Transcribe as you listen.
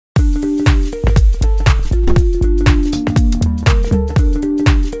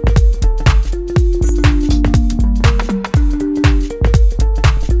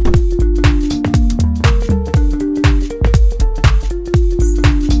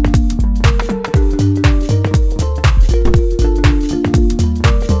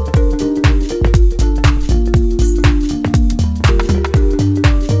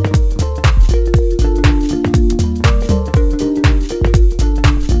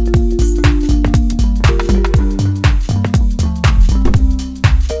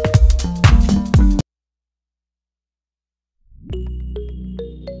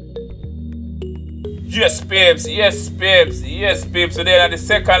babes, yes, babes, yes, babes. So they're at the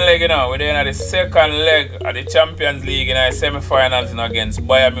second leg, you know. We're there at the second leg of the Champions League, you know, semi-finals, you know, against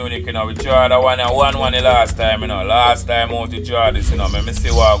Bayern Munich, you know. We draw the 1-1 the last time, you know. Last time out to draw this, you know. Let me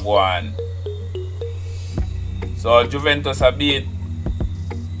see what go on. So Juventus have beat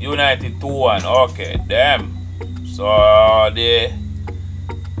United 2-1. Okay, damn. So the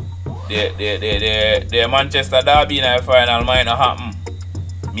Manchester Derby in the final might not happen.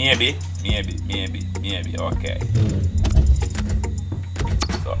 Maybe. Okay.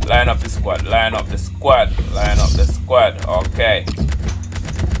 So line up the squad. Okay.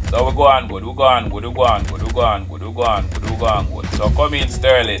 So we go on good. So come in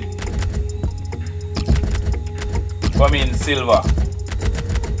Sterling. Come in Silva.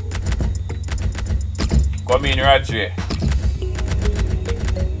 Come in Rodri.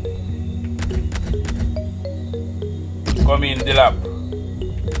 Come in Dilap.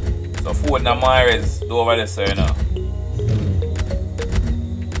 So Ford and Mahrez do over there, so you know.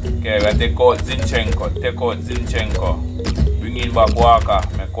 Okay, we take out Zinchenko. Bring in back Walker.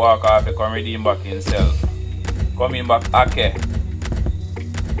 Make Walker have to come redeem back himself. Come in back Ake.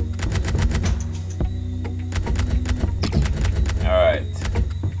 Alright.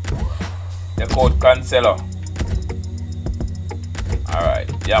 Take out Cancelo. Alright.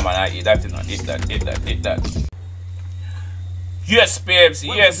 Yeah man, I eat that, you know. Eat that. Yes, babes. I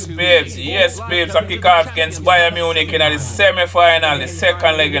kick off against Bayern Munich in the semi-final, the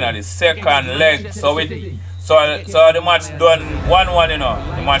second leg, So the match done 1-1, you know.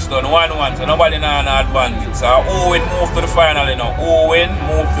 The match done 1-1, so nobody now an advantage. So who win move to the final, you know.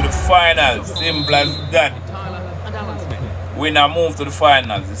 Simple as that. Winner move to the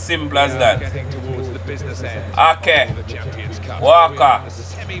finals. Simple as that. Okay. Walker.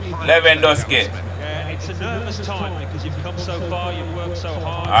 Lewandowski. It's a nervous time because you've come so far, you've worked so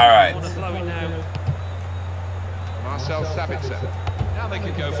hard. Alright. Marcel Sabitzer. Now they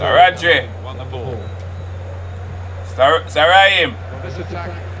can go for Rodri. Won the ball. Sarayim. Well, this attack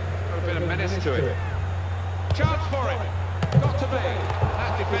got a bit of menace to it. Chance for him. Got to be.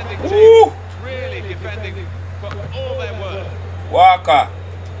 That defending team really defending for all their worth. Walker.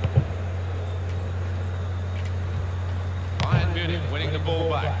 Bayern Munich winning the ball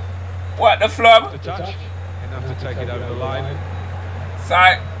back. What the flub? The touch. Enough to take it over the line. So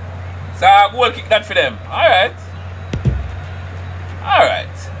goal kick that for them. Alright.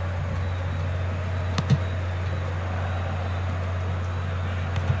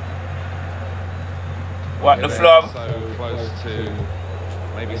 What the flub? So close to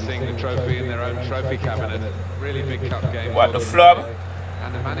maybe seeing the trophy in their own trophy cabinet. Really big cup game. What the flub?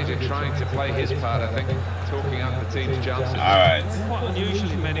 And the manager trying to play his part, I think, talking up the team's chances. Alright. Quite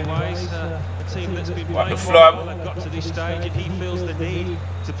unusual in many ways. A team that's been What the playing flub? well, they've got to this stage and he feels the need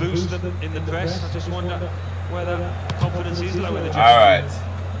to boost them in the press. I just wonder whether confidence is low in the dressing room. Alright.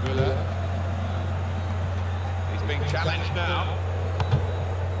 Müller. He's being challenged now.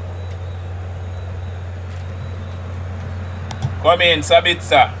 Come in,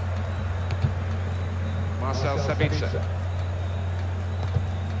 Sabitzer. Marcel Sabitzer.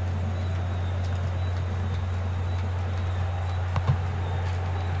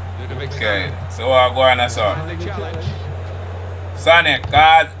 Okay, so what go on now, sir? Sonny,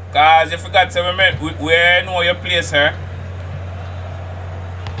 cause you forgot to remember, we know your place, sir.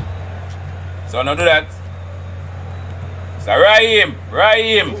 So now do that. So Raheem.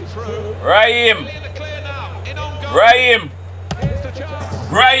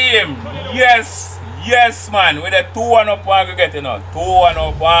 Yes, man. With a 2-1 up aggregate, you know. 2-1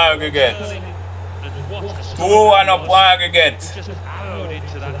 up aggregate. 2-1 up aggregate.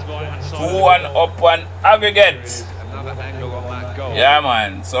 2-1 up on aggregate. Another angle on that goal. Yeah,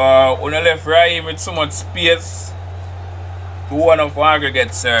 man. So when I left Raheem with so much space. 2-1 up on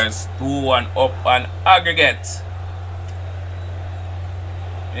aggregate, sirs. 2-1 up on aggregate.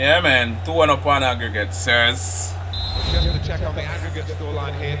 Yeah, man. 2-1 up on aggregate, sirs. Just to check on the aggregate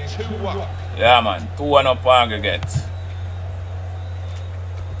scoreline here. 2-1. Yeah, man. 2-1 up on aggregate.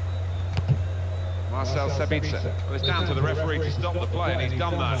 Marcel Sabitzer. Well, it's down to the referee to stop the play, and he's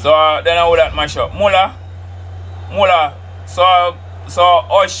done that. So then I would that mash up. Muller. So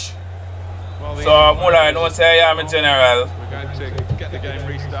Osh. Well, So Muller, I don't say I'm a general. we're going to get the game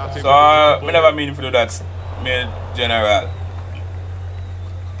restarted. So I never mean to do that, me general.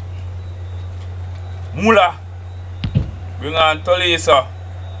 Muller. Bring on Tolisso.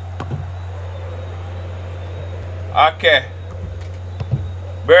 Okay.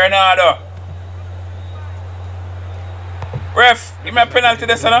 Bernardo. Ref, give me a penalty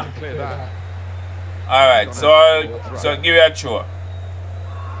this, no? Clear that. Alright, so give you a throw.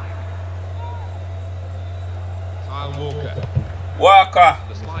 Walker.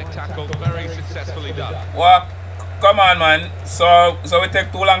 The slide tackle very successfully done. Walk. Come on, man. So we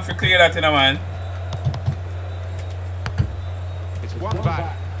take too long to clear that, you know, man. It's one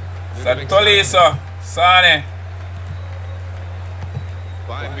back. Tolisso. Sane.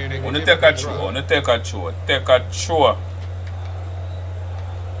 Bayern Munich. Wanna take a throw. Wanna take a throw. Take a throw.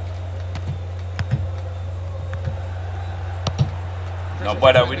 No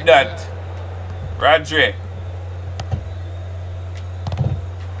bother with that. Rodri.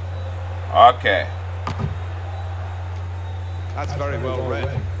 Okay. That's very well read,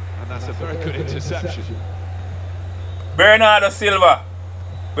 and that's a very good interception. Bernardo Silva.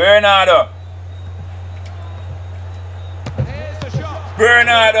 Bernardo. Here's the shot.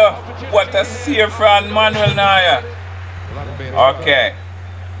 Bernardo. What a save from Manuel Neuer. Okay.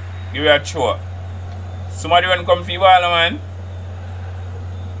 Give me a throw. Somebody want to come for you, man.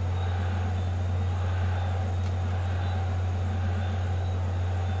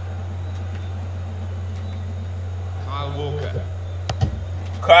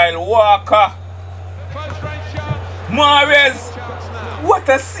 Kyle Walker. Mahrez. What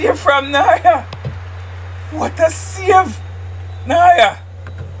a save from Neuer. What a save. Neuer.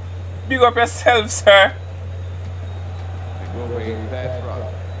 Big up yourself, sir. It will be their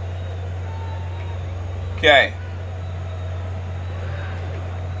throw. Okay.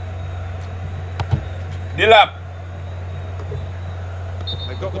 Dilap.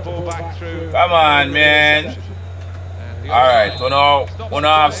 They've got the ball back through. Come on, man. Alright, we're not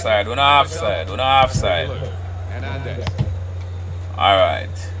offside.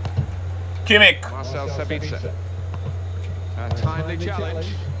 Alright. Kimmich. Marcel Sabitzer. A timely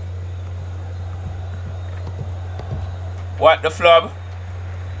challenge. What the flub?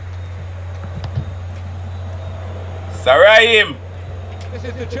 Raheem. This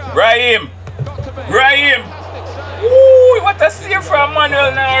is the chance. Raheem. Ooh, what a save from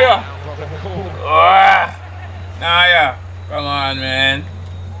Manuel Neuer. Neuer. Come on, man.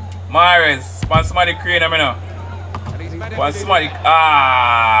 Mahrez. Want somebody crane him, you know. Want somebody.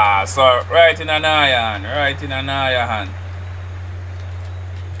 So right in a Neuer hand. Right in a Neuer hand.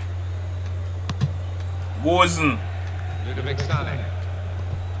 Wozen.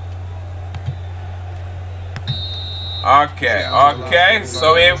 Okay,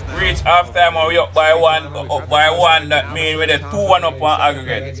 so we reach half time and we up by one, that means we're 2-1 up on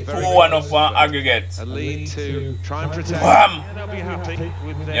aggregate. 2-1 up on aggregate. A lead to try and protect. Bam!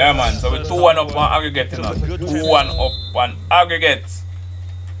 Yeah, Yeah, man, so we're 2-1 up on aggregate, you know. 2-1 up on aggregate.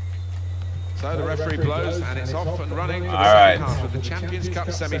 So the referee blows and it's off and running for the Alright. second half of the Champions Cup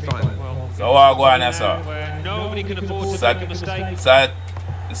semi-final. So what go on, sir? Where nobody can afford to make a mistake.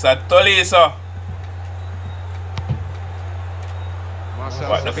 It's a Tolisso.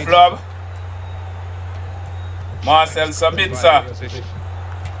 What the flub? Marcel Sabitzer.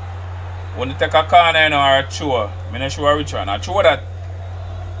 Want to take a corner, you know, or a throw? I'm not sure which one. I throw that.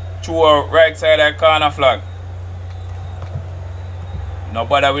 Throw right side of the corner flag. No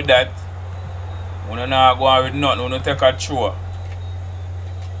bother with that. We not go on with nothing. We take a throw.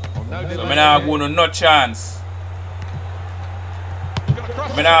 So I'm not going to no chance.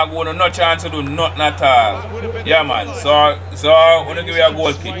 I'm not going to no chance to do nothing at all. Yeah, man. So I'm going to give you a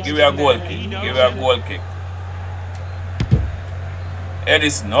goal kick. Give you a goal kick. Give you a goal kick.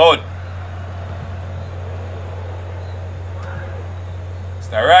 Edison out. It's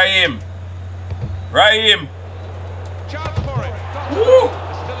Raheem. Raheem. Chance for it. Woo!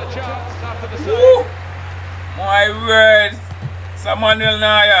 There's still a chance after the Woo! save. My word. Sir Manuel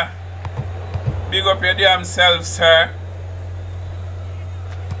Neuer. Big up your damn self, sir.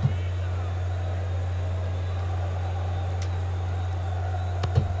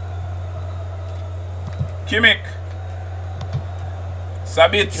 Kimmich.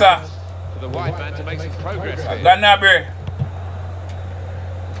 Sabitzer. For the white man to make some progress here. Ganabre.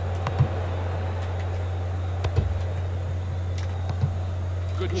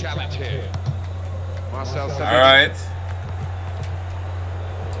 Good challenge here. Marcel Sabitzer. Alright.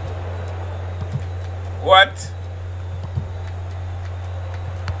 What?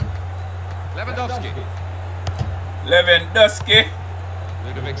 Lewandowski. Lewandowski.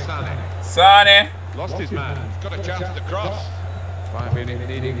 Ludovic Sane. Sane. Lost his man. Got a chance to cross. Bayern Munich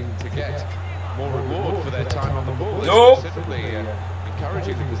needing to get more reward for their time on the ball. Nope. It's considerably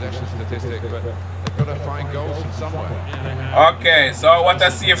encouraging the possession statistic, but they've got to find goals from somewhere. Okay, so what I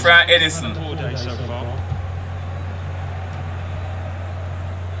see from Edison. 4 days so far.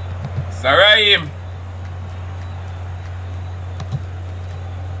 Raheem.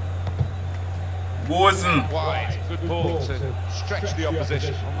 Wozen. Wide. Good ball to stretch the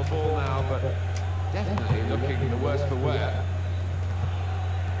opposition on the ball now, but definitely looking the worse for wear.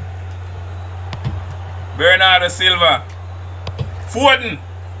 Bernardo Silva. Foden.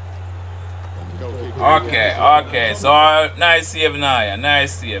 Okay, okay. So nice save now, yeah.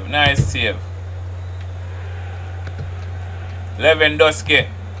 Nice save, nice save. Lewandowski.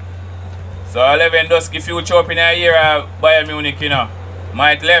 So Lewandowski future up in a year at Bayern Munich, you know.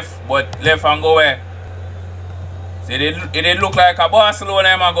 Might left, but left and go away. See, it did look like a Barcelona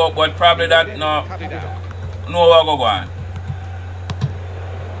him ago, but probably that no what go on.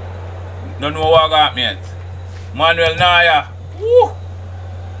 Don't know what got me yet. Manuel Neuer. Woo!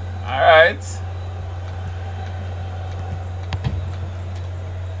 Alright.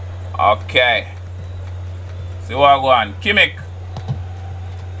 Okay. See what go on. Kimmich.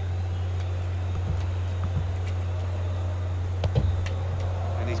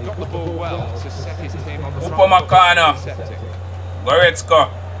 And he's got the ball well to set his team on the Upamecano. Goretzka.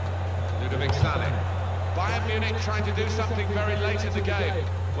 Ludovic Sané. Bayern Munich trying to do something very late in the game.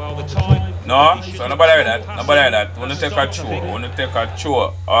 Well, the time. No, so nobody heard that. Nobody heard that. Wanna take a chore. Wanna take a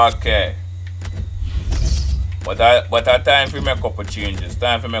chore. Okay. But I time for make a couple changes.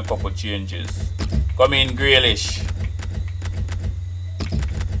 Time for make a couple changes. Come in, Grealish.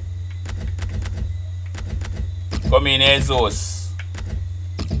 Come in, Jesus.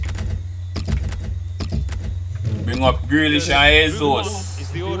 Bring up Grealish and Jesus.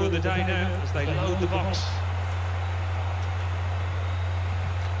 It's the order of the day now as they load the box.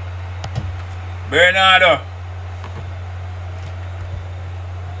 Bernardo.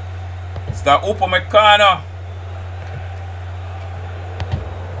 It's the Upamecano.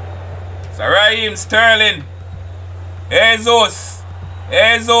 It's the Raheem Sterling. Jesus.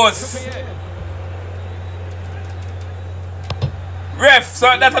 Jesus. Ref,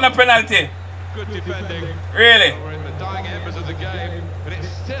 so that's not a penalty. Good defending. Really? We're in the dying embers of the game, but it's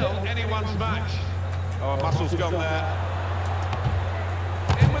still anyone's match. Oh, muscle's gone there.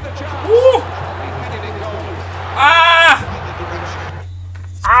 In with a chance. Woo! He's headed in goal. Ah!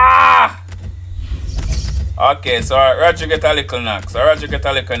 Ah! Okay, so Roger get a little knock.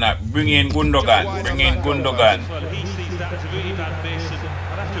 Bring in Gundogan. Bring in Gundogan. Well, he sees that as a really bad miss, and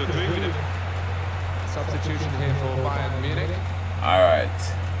I'd have to agree with him. Substitution here for Bayern Munich. Alright.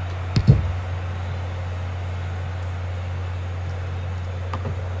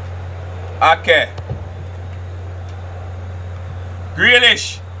 Okay.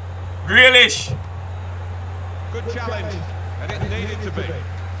 Grealish. Grealish. Good challenge, and it needed to be.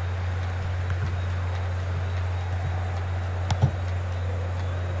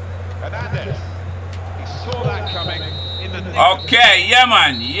 Hernandez. He saw that coming in the nick. Okay, yeah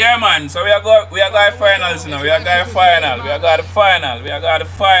man. So we are going finals now. We are going final.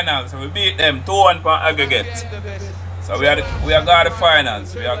 So we beat them 2-1 per aggregate. So we are going to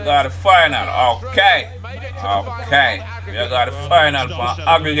finals. We are going to final. Okay. Okay. We are going to final per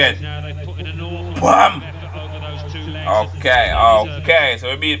aggregate. Bam! Okay. So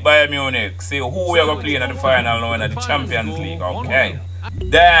we beat Bayern Munich. See who we are going to play in the final now in the Champions League. Okay.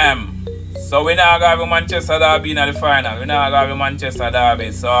 Damn. So we now got Manchester Derby in the final. We now got Manchester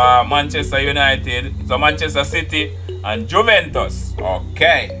Derby. So Manchester United, so Manchester City and Juventus.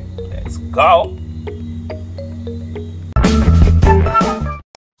 Okay. Let's go.